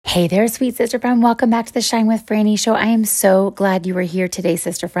Hey there, sweet sister friend. Welcome back to the Shine with Franny show. I am so glad you were here today,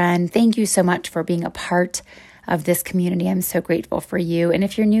 sister friend. Thank you so much for being a part of this community. I'm so grateful for you. And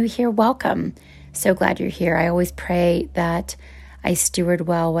if you're new here, welcome. So glad you're here. I always pray that I steward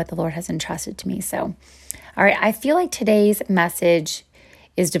well what the Lord has entrusted to me. So, all right, I feel like today's message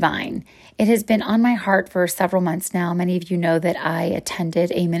is divine. It has been on my heart for several months now. Many of you know that I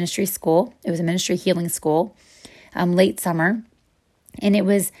attended a ministry school. It was a ministry healing school, late summer. And it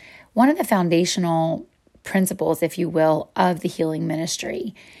was one of the foundational principles, if you will, of the healing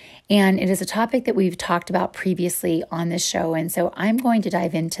ministry. And it is a topic that we've talked about previously on this show. And so I'm going to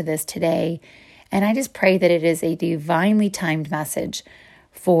dive into this today. And I just pray that it is a divinely timed message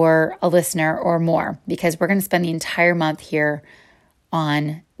for a listener or more, because we're going to spend the entire month here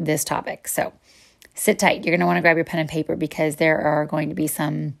on this topic. So sit tight. You're going to want to grab your pen and paper because there are going to be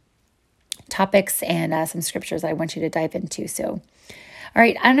some topics and some scriptures I want you to dive into. So, all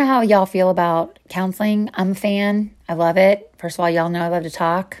right, I don't know how y'all feel about counseling. I'm a fan. I love it. First of all, y'all know I love to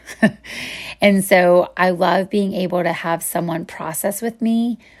talk. And so I love being able to have someone process with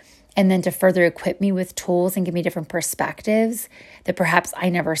me and then to further equip me with tools and give me different perspectives that perhaps I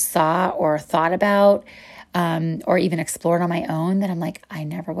never saw or thought about or even explored on my own, that I'm like, I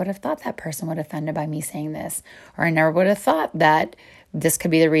never would have thought that person would have offended by me saying this, or I never would have thought that this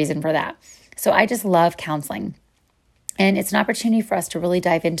could be the reason for that. So I just love counseling. And it's an opportunity for us to really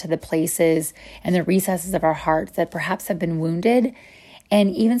dive into the places and the recesses of our hearts that perhaps have been wounded,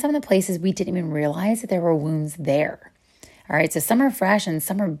 and even some of the places we didn't even realize that there were wounds there. All right, so some are fresh and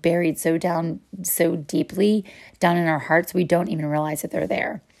some are buried so deeply down in our hearts, we don't even realize that they're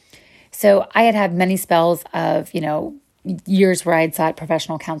there. So I had many spells of, years where I had sought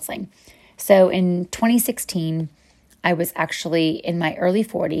professional counseling. So in 2016, I was actually in my early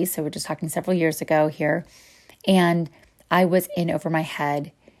 40s, so we're just talking several years ago here, and I was in over my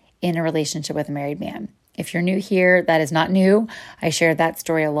head in a relationship with a married man. If you're new here, that is not new. I share that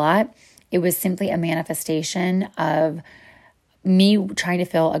story a lot. It was simply a manifestation of me trying to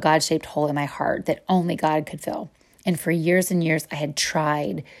fill a God-shaped hole in my heart that only God could fill. And for years and years, I had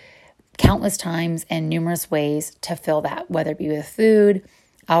tried countless times and numerous ways to fill that, whether it be with food,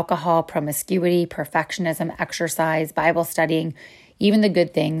 alcohol, promiscuity, perfectionism, exercise, Bible studying. Even the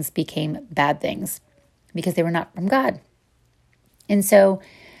good things became bad things because they were not from God. And so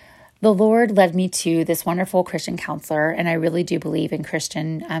the Lord led me to this wonderful Christian counselor, and I really do believe in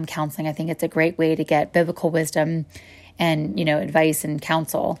Christian counseling. I think it's a great way to get biblical wisdom and, advice and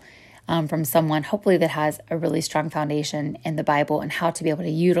counsel from someone, hopefully, that has a really strong foundation in the Bible and how to be able to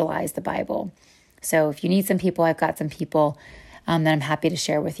utilize the Bible. So if you need some people, I've got some people that I'm happy to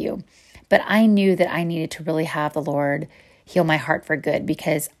share with you. But I knew that I needed to really have the Lord heal my heart for good,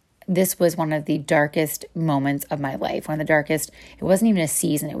 because this was one of the darkest moments of my life. One of the darkest, it wasn't even a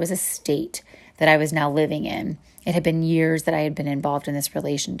season, it was a state that I was now living in. It had been years that I had been involved in this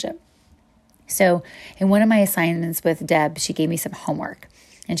relationship. So in one of my assignments with Deb, she gave me some homework.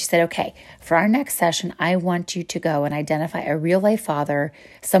 And she said, okay, for our next session, I want you to go and identify a real life father,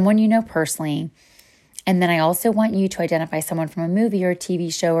 someone you know personally. And then I also want you to identify someone from a movie or a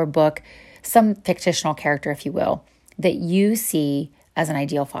TV show or book, some fictional character, if you will, that you see as an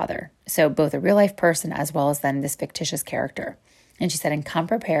ideal father. So both a real life person as well as then this fictitious character. And she said, and come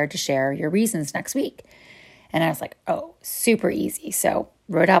prepared to share your reasons next week. And I was like, oh, super easy. So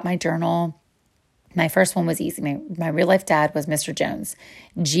wrote out my journal. My first one was easy. My real life dad was Mr. Jones,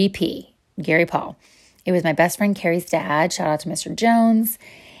 GP, Gary Paul. It was my best friend Carrie's dad. Shout out to Mr. Jones.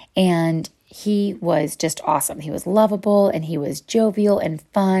 And he was just awesome. He was lovable and he was jovial and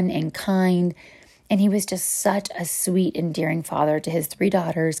fun and kind. And he was just such a sweet, endearing father to his 3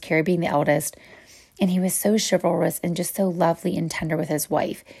 daughters, Carrie being the eldest. And he was so chivalrous and just so lovely and tender with his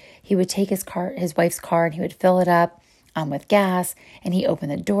wife. He would take his wife's car, and he would fill it up with gas. And he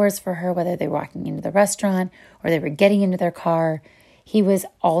opened the doors for her, whether they were walking into the restaurant or they were getting into their car. He was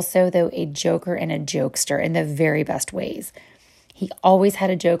also, though, a joker and a jokester in the very best ways. He always had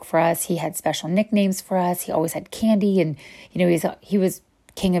a joke for us. He had special nicknames for us. He always had candy. And, he was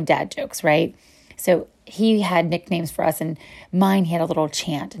king of dad jokes, right? So he had nicknames for us, and mine, he had a little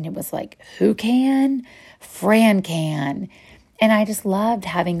chant, and it was like, who can? Fran can. And I just loved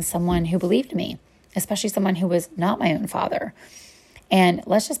having someone who believed me, especially someone who was not my own father. And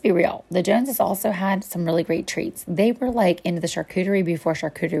let's just be real. The Joneses also had some really great treats. They were like into the charcuterie before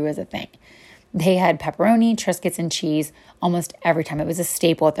charcuterie was a thing. They had pepperoni, Triscuits, and cheese almost every time. It was a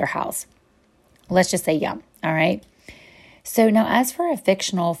staple at their house. Let's just say yum, all right? So now, as for a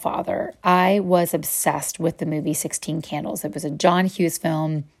fictional father, I was obsessed with the movie 16 Candles. It was a John Hughes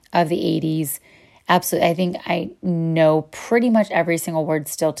film of the 80s, Absolutely. I think I know pretty much every single word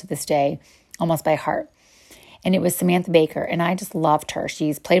still to this day, almost by heart. And it was Samantha Baker, and I just loved her.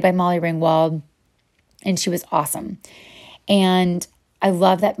 She's played by Molly Ringwald, and she was awesome. And I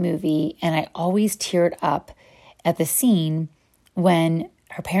love that movie, and I always teared up at the scene when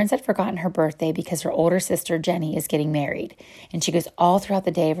her parents had forgotten her birthday because her older sister, Jenny, is getting married. And she goes all throughout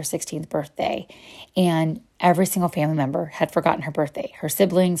the day of her 16th birthday. And every single family member had forgotten her birthday. Her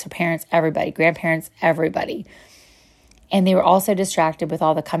siblings, her parents, everybody, grandparents, everybody. And they were also distracted with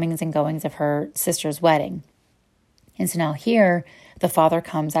all the comings and goings of her sister's wedding. And so now here, the father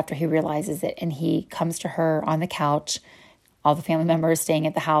comes after he realizes it, and he comes to her on the couch. All the family members staying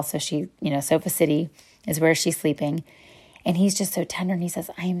at the house. So she, Sofa City is where she's sleeping. And he's just so tender. And he says,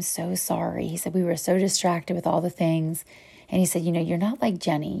 I am so sorry. He said, we were so distracted with all the things. And he said, you're not like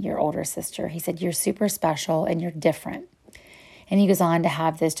Jenny, your older sister. He said, you're super special and you're different. And he goes on to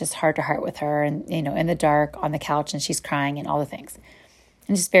have this just heart to heart with her and, in the dark on the couch, and she's crying and all the things.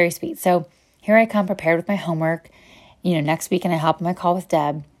 And just very sweet. So here I come prepared with my homework, next week, and I hop on my call with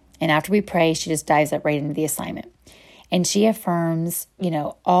Deb. And after we pray, she just dives right into the assignment. And she affirms,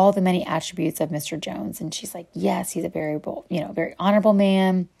 all the many attributes of Mr. Jones. And she's like, yes, he's a very very honorable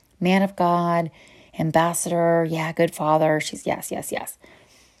man of God, ambassador, good father. She's yes.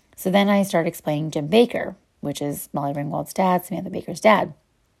 So then I started explaining Jim Bakker, which is Molly Ringwald's dad, Samantha Baker's dad,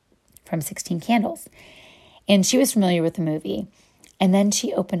 from 16 Candles. And she was familiar with the movie. And then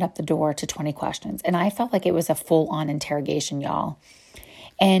she opened up the door to 20 questions. And I felt like it was a full-on interrogation, y'all.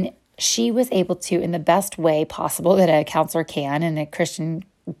 And she was able to, in the best way possible that a counselor can and a Christian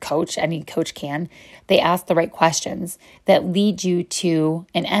coach, any coach can, they ask the right questions that lead you to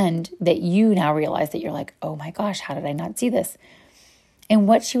an end that you now realize that you're like, oh my gosh, how did I not see this? And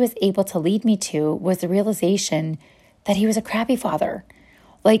what she was able to lead me to was the realization that he was a crappy father.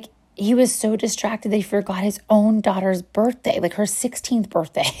 Like, he was so distracted that he forgot his own daughter's birthday, like her 16th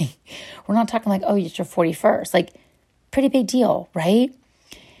birthday. We're not talking like, oh, it's your 41st. Like, pretty big deal, right?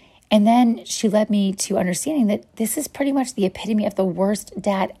 And then she led me to understanding that this is pretty much the epitome of the worst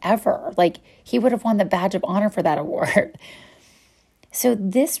dad ever. Like, he would have won the badge of honor for that award. So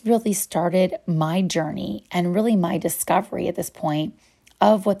this really started my journey and really my discovery at this point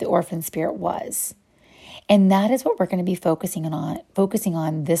of what the orphan spirit was. And that is what we're going to be focusing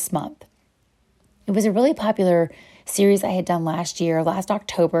on this month. It was a really popular series I had done last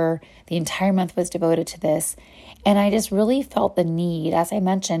October. The entire month was devoted to this. And I just really felt the need, as I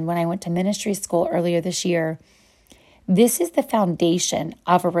mentioned, when I went to ministry school earlier this year, this is the foundation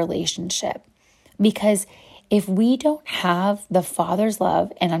of a relationship. Because if we don't have the Father's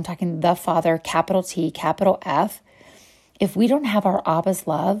love, and I'm talking the Father, capital T, capital F, if we don't have our Abba's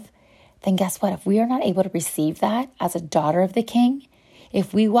love, then guess what? If we are not able to receive that as a daughter of the King,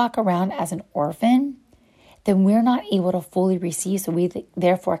 if we walk around as an orphan, then we're not able to fully receive, so we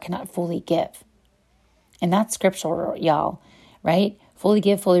therefore cannot fully give. And that's scriptural, y'all, right? Fully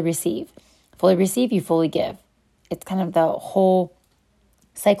give, fully receive. Fully receive, you fully give. It's kind of the whole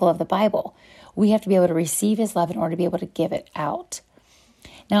cycle of the Bible. We have to be able to receive his love in order to be able to give it out.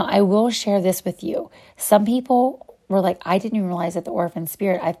 Now, I will share this with you. Some people were like, I didn't even realize that the orphan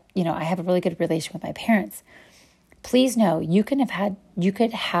spirit, I have a really good relation with my parents. Please know, you could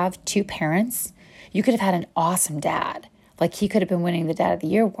have two parents. You could have had an awesome dad. Like, he could have been winning the Dad of the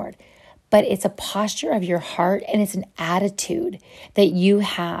Year award. But it's a posture of your heart, and it's an attitude that you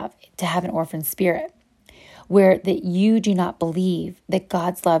have to have an orphan spirit, where that you do not believe that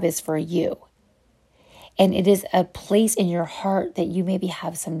God's love is for you. And it is a place in your heart that you maybe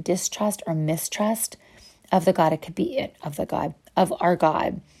have some distrust or mistrust of the God. It could be of our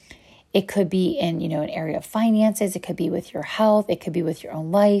God. It could be in, an area of finances. It could be with your health. It could be with your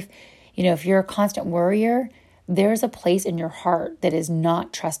own life. If you're a constant worrier, there's a place in your heart that is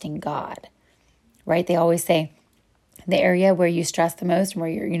not trusting God, right? They always say the area where you stress the most and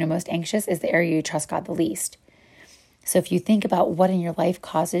where you're, most anxious is the area you trust God the least. So if you think about what in your life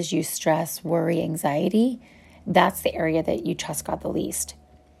causes you stress, worry, anxiety, that's the area that you trust God the least.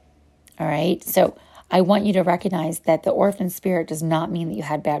 All right. So I want you to recognize that the orphan spirit does not mean that you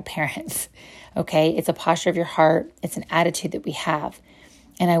had bad parents. Okay. It's a posture of your heart. It's an attitude that we have.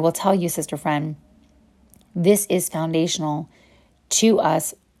 And I will tell you, sister friend, this is foundational to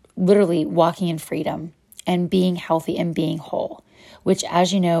us literally walking in freedom and being healthy and being whole, which,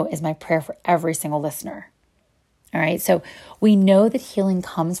 as you know, is my prayer for every single listener. All right. So we know that healing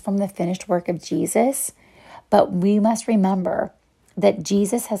comes from the finished work of Jesus, but we must remember that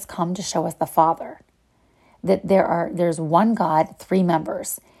Jesus has come to show us the Father, that there's one God, three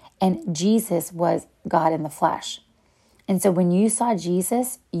members, and Jesus was God in the flesh. And so when you saw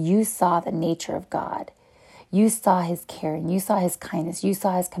Jesus, you saw the nature of God. You saw his caring. You saw his kindness. You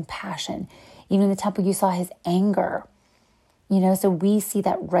saw his compassion. Even in the temple, you saw his anger. So we see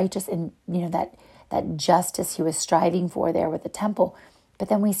that righteous and, that justice he was striving for there with the temple. But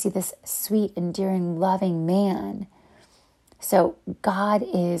then we see this sweet, endearing, loving man. So God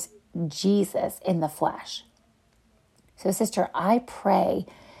is Jesus in the flesh. So sister, I pray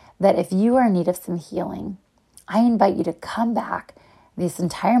that if you are in need of some healing, I invite you to come back this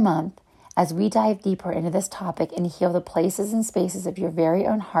entire month as we dive deeper into this topic and heal the places and spaces of your very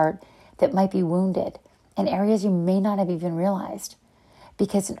own heart that might be wounded and areas you may not have even realized.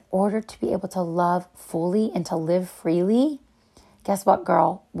 Because in order to be able to love fully and to live freely, guess what,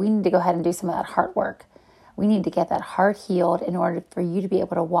 girl? We need to go ahead and do some of that heart work. We need to get that heart healed in order for you to be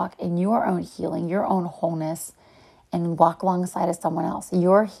able to walk in your own healing, your own wholeness, and walk alongside of someone else.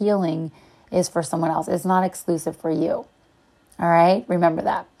 Your healing is for someone else. It's not exclusive for you. All right? Remember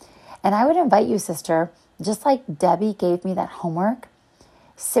that. And I would invite you, sister, just like Debbie gave me that homework,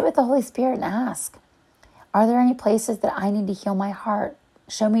 sit with the Holy Spirit and ask, are there any places that I need to heal my heart?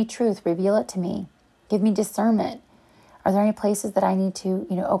 Show me truth. Reveal it to me. Give me discernment. Are there any places that I need to,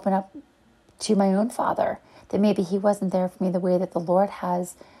 open up to my own Father, that maybe he wasn't there for me the way that the Lord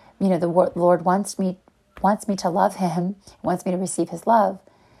has, the Lord wants me to love him, wants me to receive his love,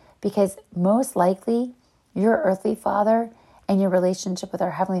 because most likely your earthly father and your relationship with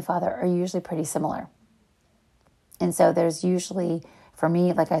our Heavenly Father are usually pretty similar. And so there's usually, for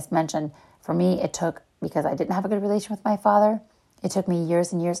me, like I mentioned, for me, it took, because I didn't have a good relation with my father, it took me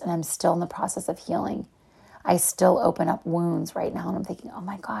years and years, and I'm still in the process of healing. I still open up wounds right now, and I'm thinking, oh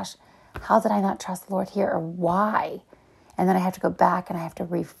my gosh, how did I not trust the Lord here, or why? And then I have to go back and I have to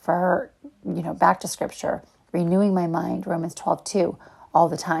refer, back to Scripture, renewing my mind, Romans 12:2, all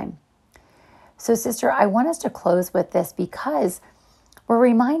the time. So sister, I want us to close with this because we're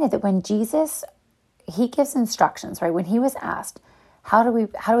reminded that when Jesus, he gives instructions, right? When he was asked, how do we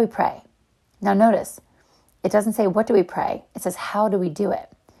pray? Now notice, it doesn't say, what do we pray? It says, how do we do it?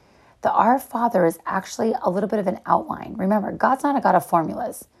 The Our Father is actually a little bit of an outline. Remember, God's not a God of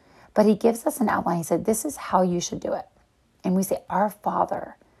formulas, but he gives us an outline. He said, this is how you should do it. And we say, Our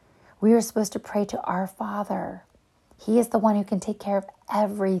Father. We are supposed to pray to our Father. He is the one who can take care of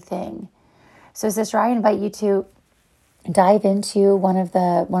everything. So sister, I invite you to dive into one of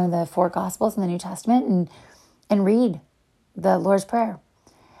the four Gospels in the New Testament and read the Lord's Prayer.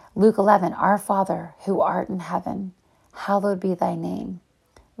 Luke 11, Our Father, who art in heaven, hallowed be thy name.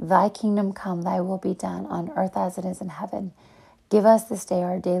 Thy kingdom come, thy will be done on earth as it is in heaven. Give us this day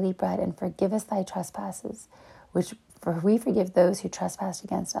our daily bread, and forgive us thy trespasses, for we forgive those who trespass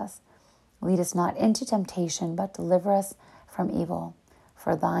against us. Lead us not into temptation, but deliver us from evil.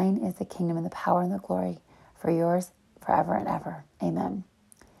 For thine is the kingdom and the power and the glory, for yours forever and ever. Amen.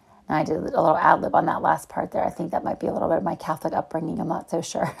 Now I did a little ad-lib on that last part there. I think that might be a little bit of my Catholic upbringing. I'm not so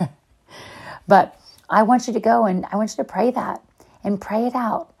sure. But I want you to go and I want you to pray that and pray it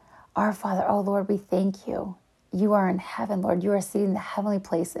out. Our Father, oh Lord, we thank you. You are in heaven, Lord. You are seated in the heavenly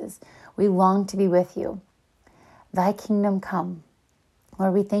places. We long to be with you. Thy kingdom come.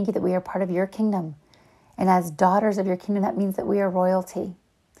 Lord, we thank you that we are part of your kingdom. And as daughters of your kingdom, that means that we are royalty.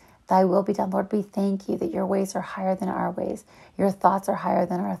 Thy will be done. Lord, we thank you that your ways are higher than our ways. Your thoughts are higher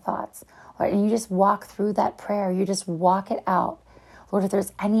than our thoughts. Lord, and you just walk through that prayer. You just walk it out. Lord, if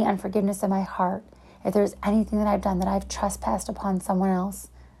there's any unforgiveness in my heart, if there's anything that I've done that I've trespassed upon someone else,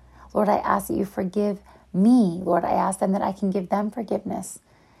 Lord, I ask that you forgive me. Lord, I ask them that I can give them forgiveness.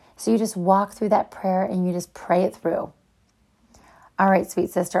 So you just walk through that prayer and you just pray it through. All right, sweet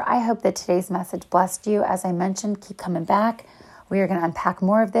sister, I hope that today's message blessed you. As I mentioned, keep coming back. We are going to unpack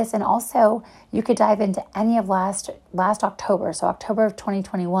more of this. And also, you could dive into any of last October. So October of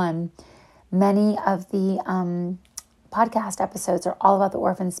 2021, many of the podcast episodes are all about the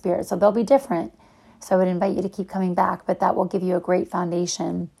orphan spirit. So they'll be different. So I would invite you to keep coming back. But that will give you a great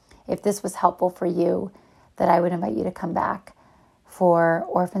foundation. If this was helpful for you, that I would invite you to come back for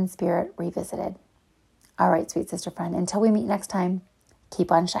Orphan Spirit Revisited. All right, sweet sister friend. Until we meet next time,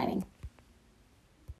 keep on shining.